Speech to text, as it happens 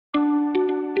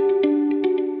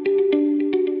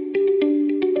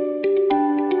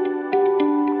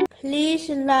Please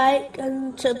like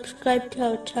and subscribe to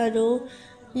our channel.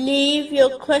 Leave your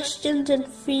questions and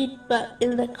feedback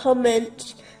in the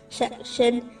comments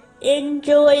section.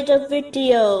 Enjoy the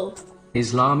video.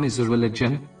 Islam is a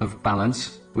religion of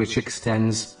balance, which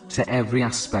extends to every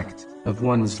aspect of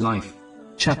one's life.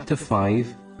 Chapter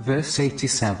 5, verse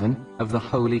 87 of the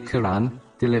Holy Quran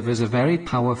delivers a very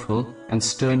powerful and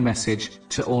stern message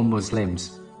to all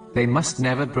Muslims. They must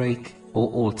never break or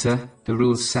alter the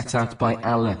rules set out by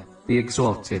Allah, the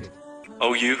Exalted.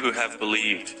 O you who have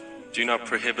believed, do not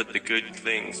prohibit the good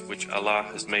things which Allah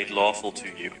has made lawful to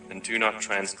you, and do not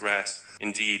transgress.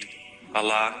 Indeed,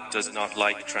 Allah does not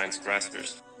like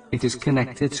transgressors. It is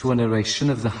connected to a narration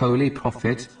of the Holy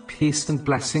Prophet, peace and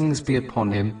blessings be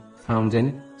upon him, found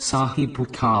in Sahih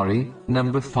Bukhari,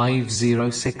 number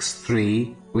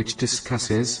 5063, which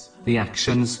discusses the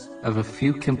actions of a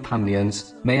few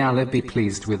companions, may Allah be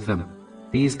pleased with them.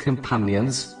 These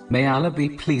companions, may Allah be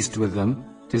pleased with them,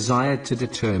 desired to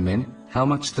determine how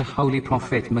much the Holy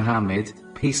Prophet Muhammad,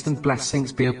 peace and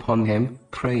blessings be upon him,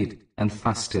 prayed and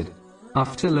fasted.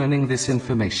 After learning this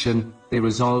information, they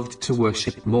resolved to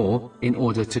worship more in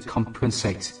order to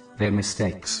compensate their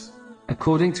mistakes.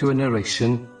 According to a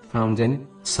narration found in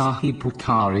Sahih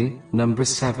Bukhari, number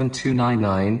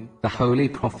 7299, the Holy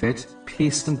Prophet,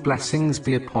 peace and blessings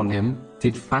be upon him,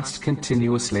 did fast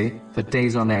continuously for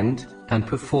days on end, and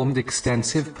performed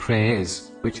extensive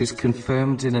prayers, which is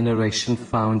confirmed in a narration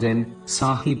found in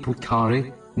Sahih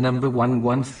Bukhari, number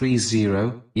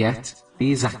 1130, yet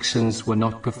these actions were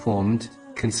not performed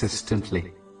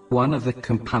consistently. One of the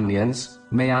companions,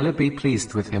 may Allah be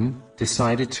pleased with him,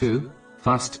 decided to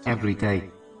fast every day.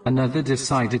 Another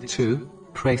decided to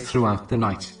pray throughout the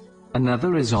night. Another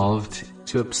resolved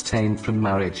to abstain from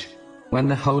marriage. When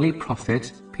the Holy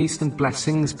Prophet, peace and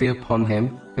blessings be upon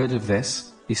him, heard of this,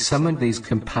 he summoned these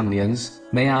companions,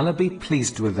 may Allah be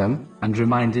pleased with them, and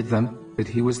reminded them that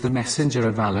he was the messenger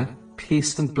of Allah,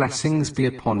 peace and blessings be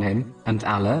upon him, and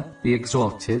Allah, the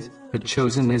Exalted, had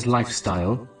chosen his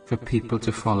lifestyle for people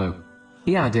to follow.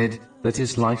 He added that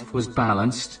his life was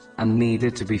balanced and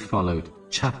needed to be followed.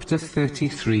 Chapter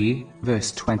 33,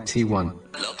 verse 21.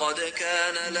 لقد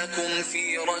كان لكم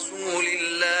في رسول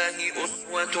الله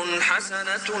أسوة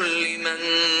حسنة لمن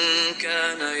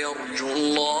كان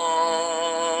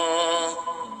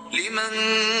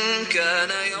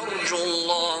يرجو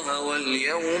الله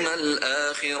واليوم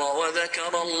الآخر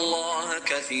وذكر الله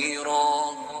كثيرا.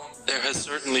 There has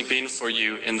certainly been for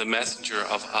you in the Messenger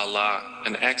of Allah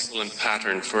an excellent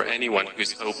pattern for anyone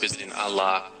whose hope is in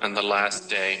Allah and the last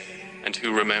day, and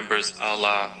who remembers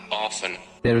Allah often.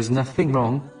 There is nothing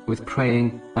wrong with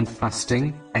praying and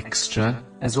fasting extra,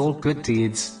 as all good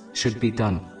deeds should be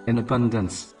done in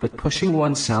abundance, but pushing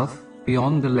oneself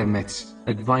beyond the limits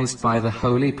advised by the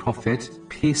Holy Prophet,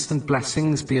 peace and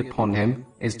blessings be upon him,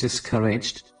 is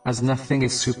discouraged, as nothing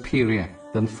is superior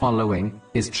than following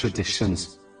his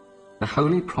traditions. The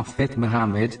Holy Prophet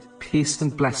Muhammad, peace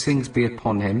and blessings be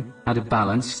upon him, had a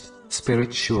balanced,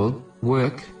 spiritual,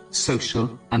 work,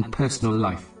 social, and personal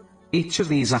life. Each of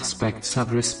these aspects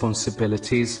have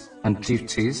responsibilities and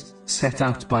duties set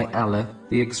out by Allah,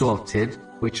 the Exalted,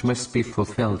 which must be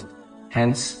fulfilled.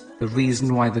 Hence, the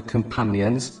reason why the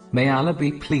companions, may Allah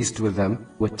be pleased with them,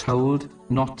 were told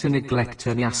not to neglect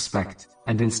any aspect,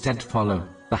 and instead follow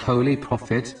the Holy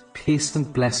Prophet, peace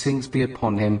and blessings be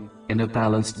upon him, in a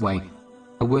balanced way.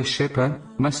 A worshipper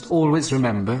must always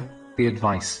remember the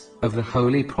advice of the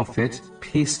Holy Prophet,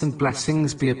 peace and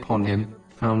blessings be upon him,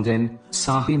 found in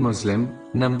Sahih Muslim,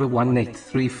 number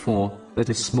 1834, that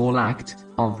a small act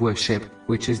of worship,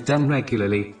 which is done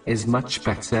regularly, is much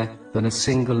better than a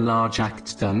single large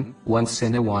act done once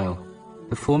in a while.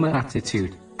 The former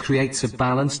attitude creates a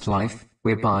balanced life,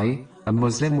 whereby a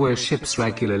Muslim worships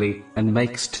regularly and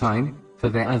makes time for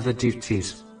their other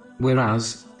duties,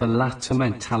 whereas the latter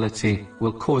mentality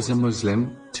will cause a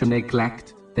Muslim to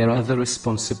neglect their other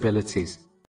responsibilities.